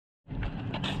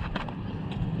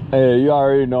Hey, you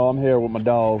already know I'm here with my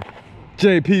dog,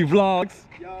 JP Vlogs.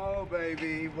 Yo,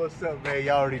 baby, what's up, man?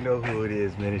 Y'all already know who it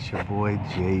is, man. It's your boy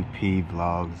JP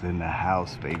Vlogs in the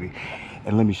house, baby.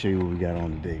 And let me show you what we got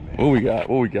on today, man. What we got?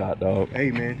 What we got, dog?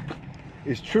 Hey, man,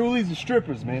 it's Truly's the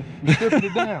strippers, man. We're stripping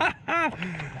it down.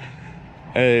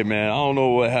 Hey, man, I don't know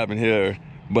what happened here,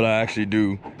 but I actually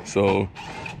do. So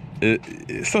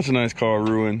it's such a nice car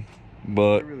ruined,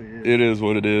 but it is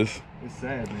what it is. It's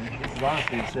sad, man. It's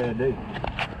honestly a sad day.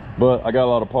 But I got a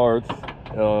lot of parts,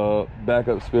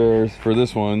 backup spares for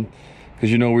this one, because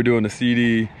you know we're doing the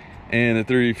CD and the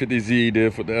 350Z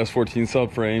diff with the S14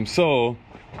 subframe. So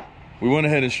we went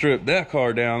ahead and stripped that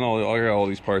car down. I got all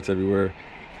these parts everywhere.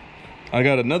 I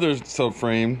got another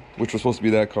subframe, which was supposed to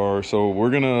be that car. So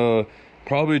we're gonna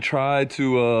probably try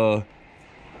to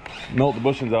melt the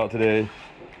bushings out today.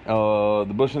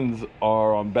 The bushings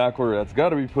are on back order. That's got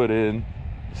to be put in.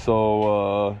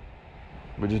 So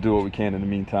we just do what we can in the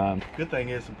meantime. Good thing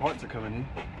is some parts are coming in.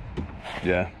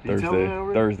 Yeah,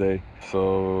 Thursday.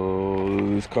 So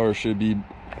this car should be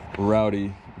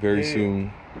rowdy very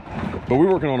soon. But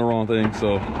we're working on the wrong thing,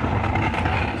 so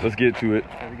let's get to it.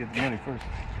 Gotta get the money first.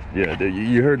 Yeah,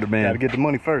 you heard the man. Gotta get the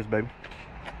money first, baby.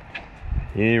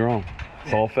 He ain't wrong.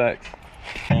 It's all facts.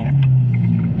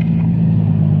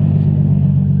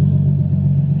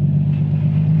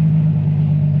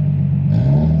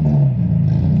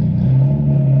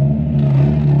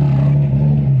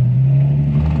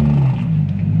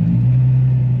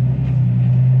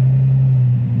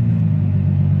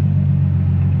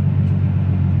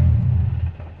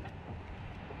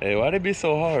 Hey, why'd it be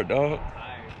so hard, dog?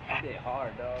 It did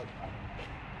hard, dog.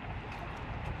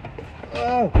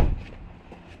 Oh!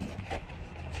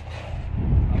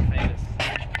 I'm famous.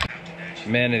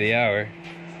 Man of the hour.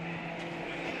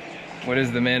 What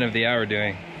is the man of the hour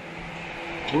doing?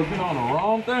 Working on the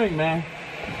wrong thing, man.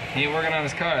 He ain't working on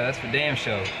his car, that's for damn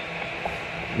show.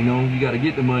 You know, you gotta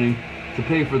get the money to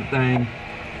pay for the thing.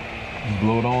 Just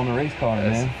blow it on the race car,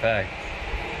 That's man. a fact.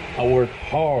 I work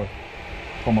hard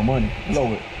for my money.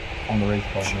 Blow it on the race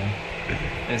car, man.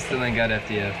 It still ain't got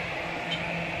FDF.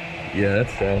 Yeah,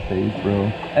 that's sad face, bro.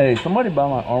 Hey, somebody buy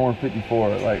my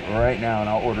R154 like right now, and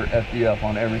I'll order FDF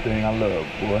on everything I love,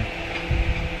 boy.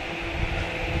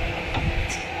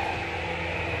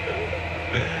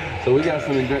 So we got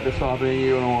some injector swapping,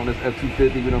 you know, on this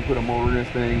F250. We done put them over this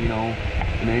thing, you know.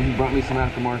 And then he brought me some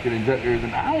aftermarket injectors,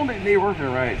 and I don't think they're working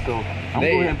right. So I'm gonna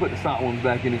go ahead and put the stock ones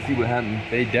back in and see what happens.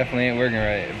 They definitely ain't working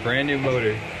right. Brand new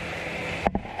motor.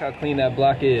 Look how clean that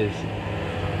block is.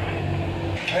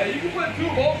 Hey, you can put 2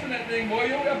 bolts in that thing, boy. You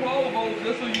don't got to put all the bolts,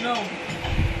 just so you know.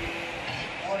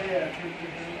 Oh yeah.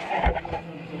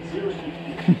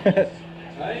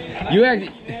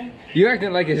 You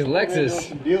acting like it's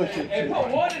Lexus. Hey, put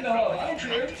 1 in the hub. I don't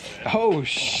care. Oh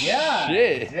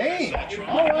shit. Dang.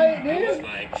 All right, man.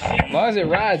 As long as it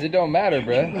rides, it don't matter,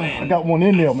 bro. I got one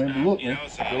in there, man. Look, man.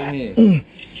 Go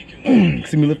ahead.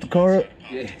 See me lift the car up?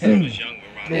 Yeah.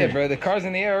 Yeah, bro, the car's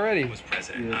in the air already. Was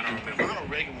president. I don't remember. Ronald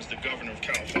Reagan was the governor of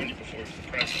California before he was the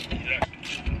president. He actually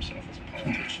positioned himself as a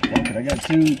politician. Okay, I got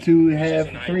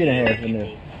 2.5, 3.5 in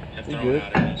there. You good?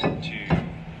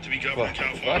 To be governor of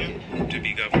California. To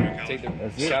be governor of Take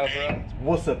California. the south route.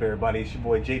 What's up, everybody? It's your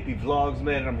boy JP Vlogs,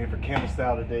 man. I'm here for Camera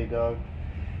Style today, dog.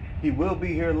 He will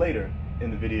be here later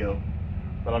in the video,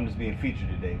 but I'm just being featured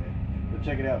today, man. So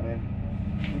check it out,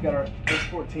 man. We got our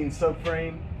S14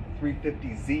 Subframe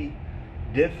 350Z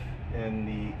Diff and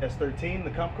the S13, the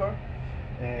comp car,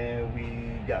 and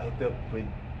we got hooked up with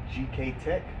GK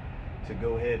Tech to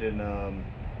go ahead and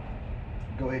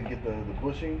get the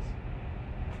bushings,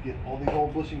 get all these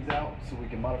old bushings out so we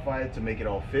can modify it to make it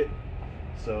all fit.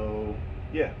 So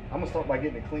yeah, I'm gonna start by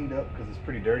getting it cleaned up because it's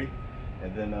pretty dirty,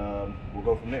 and then we'll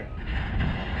go from there.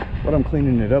 What I'm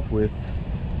cleaning it up with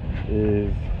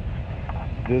is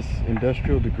this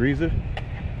industrial degreaser,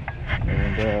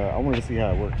 and I wanted to see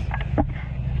how it works.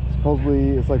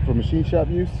 Supposedly it's like for machine shop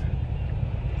use.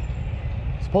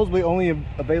 Supposedly only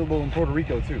available in Puerto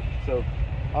Rico too. So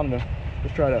I don't know.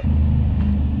 Let's try it out.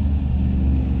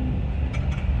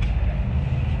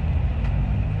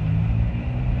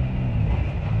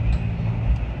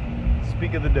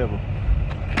 Speak of the devil.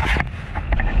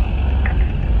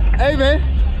 Hey, man.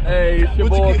 Hey, it's your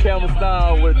boy Camera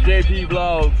Style with JP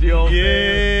Vlogs, you know what I'm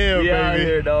saying? We baby. out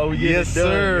here, dog. We get it done, sir.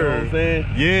 you know what I'm saying?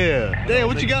 Yeah. Damn,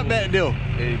 what you got back there?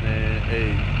 Hey man,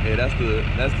 hey, that's to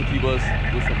keep us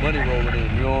with some money rolling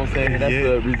in, you know what I'm saying? That's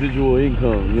the residual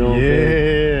income, you know what I'm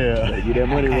saying? Gotta get that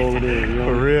money rolling in, you know?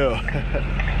 For real.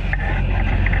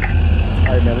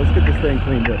 Alright, man, let's get this thing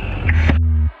cleaned up.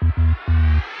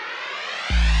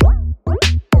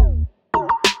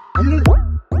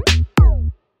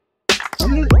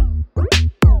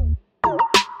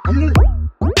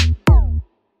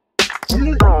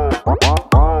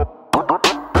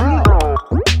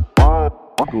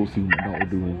 go see what my dog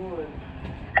doing.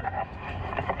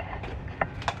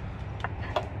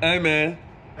 Hey man,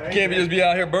 Hey, can't man. just be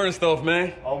out here burning stuff,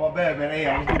 man. Oh my bad, man. Hey,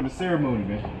 I was doing the ceremony,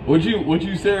 man. What you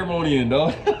ceremonying,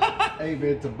 dog? Hey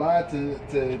man, to buy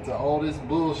to all this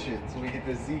bullshit so we get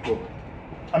this Z going.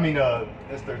 I mean,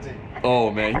 S13. Oh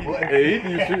man,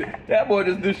 that boy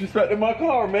just disrespected my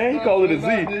car, man. He called it a Z.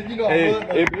 You know, Hey,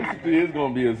 it basically is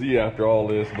gonna be a Z after all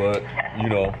this, but you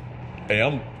know, hey,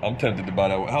 I'm tempted to buy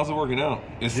that one. How's it working out?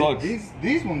 It sucks.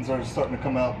 These ones are starting to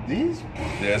come out. These,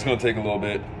 Yeah, it's gonna take a little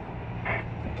bit.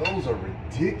 those are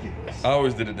ridiculous. I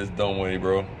always did it this dumb way,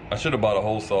 bro. I should have bought a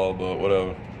whole saw, but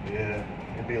whatever. Yeah,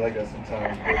 it'd be like that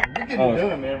sometimes. But we get it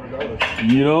done, man, regardless.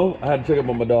 You know, I had to check up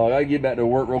on my dog. I get back to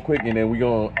work real quick, and then I'm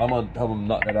gonna help him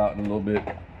knock that out in a little bit.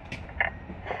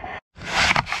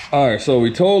 All right, so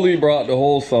we totally brought the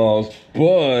whole saws,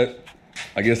 but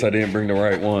I guess I didn't bring the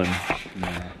right one.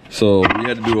 So we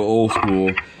had to do an old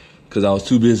school because I was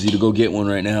too busy to go get one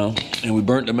right now, and we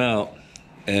burnt them out.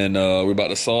 And we're about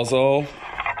to sawzall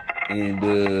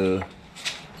and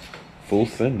full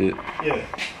send it. Yeah.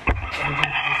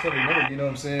 Just so they know, you know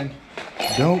what I'm saying?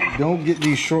 Don't get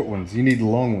these short ones. You need the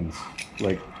long ones,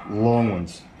 like long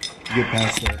ones. Get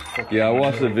past that. Yeah, I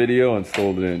watched the video and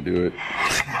still didn't do it.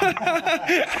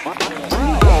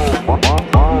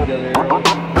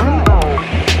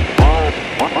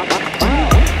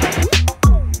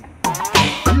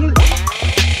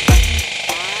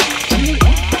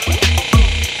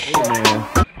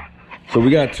 So we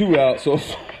got 2 out so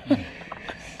far.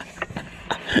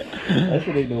 That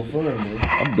shit ain't no fun, man.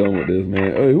 I'm done with this,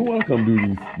 man. Hey, who wanna come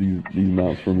do these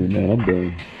mounts for me, man? I'm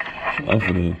done. I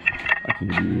can't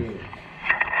do this.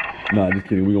 Nah, just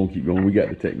kidding. We gonna keep going. We got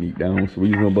the technique down, so we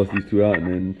just gonna bust these 2 out, and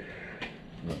then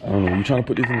I don't know. You trying to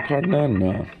put these in the car tonight or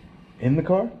not? In the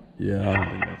car? Yeah, I don't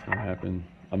think that's gonna happen.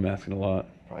 I'm asking a lot.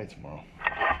 Probably tomorrow.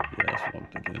 Yeah, that's what I'm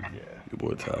thinking. Yeah. Your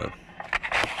boy tired.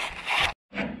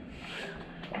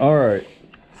 All right,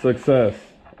 success.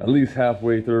 At least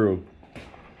halfway through.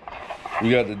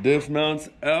 We got the diff mounts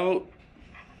out,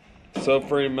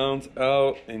 subframe mounts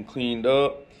out and cleaned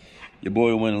up. Your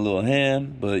boy went a little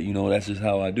ham, but you know, that's just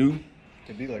how I do.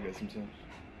 Can be like that sometimes.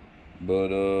 But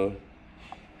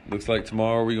looks like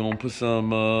tomorrow we gonna put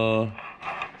some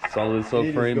solid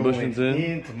subframe bushings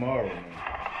in. Tomorrow,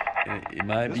 man. It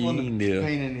might This be one in is there.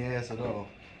 pain in the ass at all.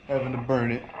 Having to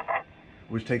burn it,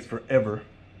 which takes forever.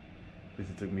 At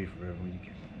least it took me forever.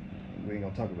 We ain't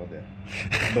gonna talk about that.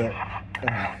 But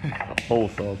Whole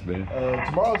sauce, man.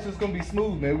 tomorrow's just gonna be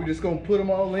smooth, man. We're just gonna put them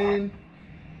all in,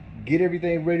 get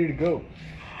everything ready to go.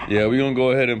 Yeah, we're gonna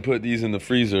go ahead and put these in the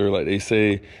freezer, like they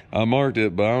say. I marked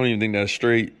it, but I don't even think that's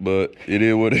straight, but it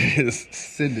is what it is.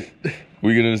 Send it.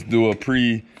 We're gonna just do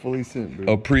Fully sent,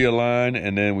 bro. a pre-align,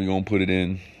 and then we're gonna put it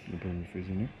in. You put it in the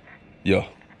freezer, man. Yeah.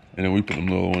 And then we put them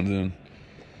little ones in.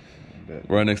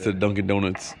 Right next to the Dunkin'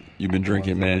 Donuts you've been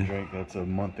drinking, man. That's a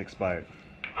month expired.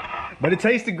 But it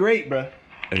tasted great, bro.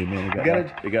 Hey, man,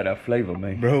 it got that flavor,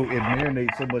 man. Bro, it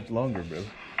marinates so much longer, bro.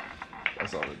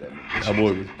 That's all that means. That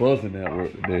boy was buzzing that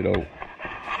work today, though.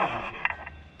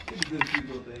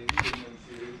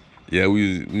 Yeah,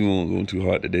 we won't go too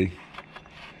hard today.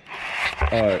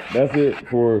 All right, that's it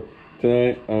for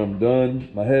tonight. I'm done.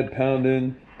 My head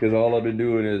pounding because all I've been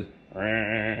doing is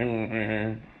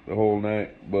the whole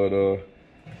night. But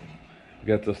we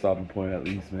got to a stopping point at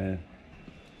least, man.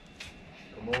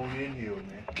 Come on in here,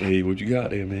 man. Hey, what you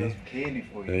got there, man? Got some candy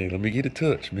for you. Hey, let me get a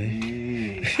touch, man.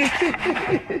 Yeah.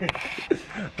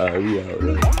 All right, we out,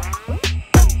 right?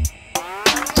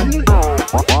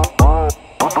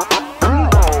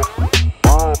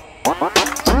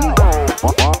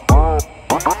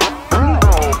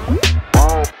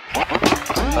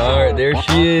 All right, there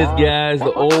she is, guys.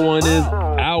 The old one is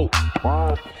out.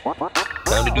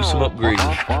 Time to do some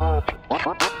upgrading.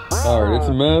 All right, it's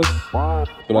a mess,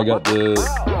 but I got the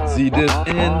Z-Diff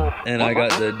in, and I got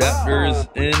the adapters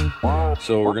in,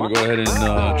 so we're gonna go ahead and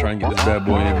try and get this bad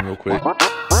boy in real quick.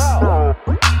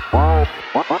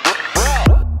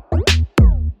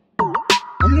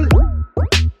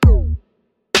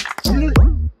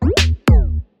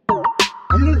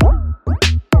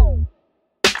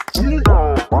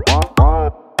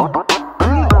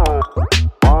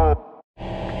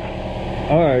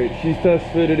 All right, she's test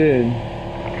fitted in.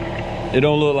 It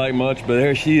don't look like much, but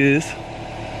there she is.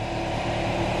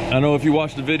 I know if you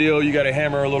watch the video, you gotta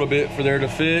hammer a little bit for there to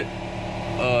fit.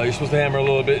 You're supposed to hammer a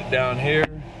little bit down here.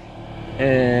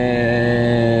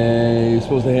 And you're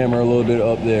supposed to hammer a little bit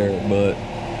up there, but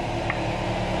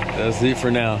that's it for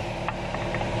now.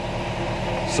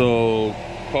 So,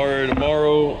 probably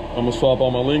tomorrow, I'm gonna swap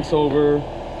all my links over,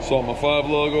 swap my 5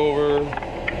 lug over,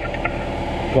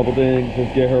 couple things,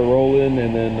 just get her rolling,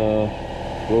 and then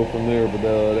go from there. But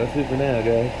that's it for now,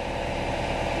 guys.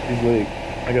 It's late.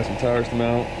 I got some tires to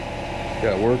mount.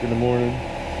 Got work in the morning.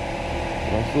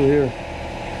 But I'm still here.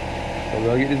 So I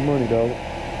gotta get this money, dog.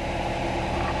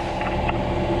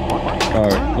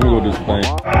 Alright, let me go do this thing.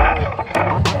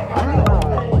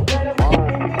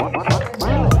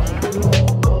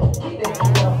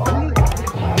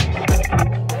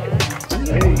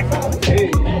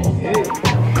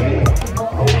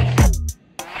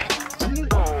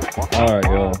 Alright,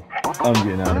 y'all. I'm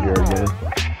getting out of here again.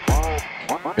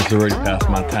 It's already past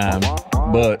my time.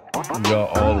 But we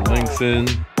got all the links in.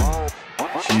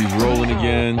 She's rolling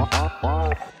again.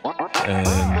 And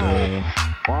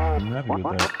I'm happy with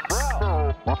that.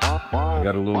 I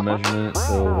got a little measurement,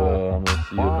 so I'm gonna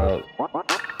see about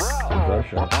the brush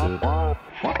shot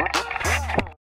shit.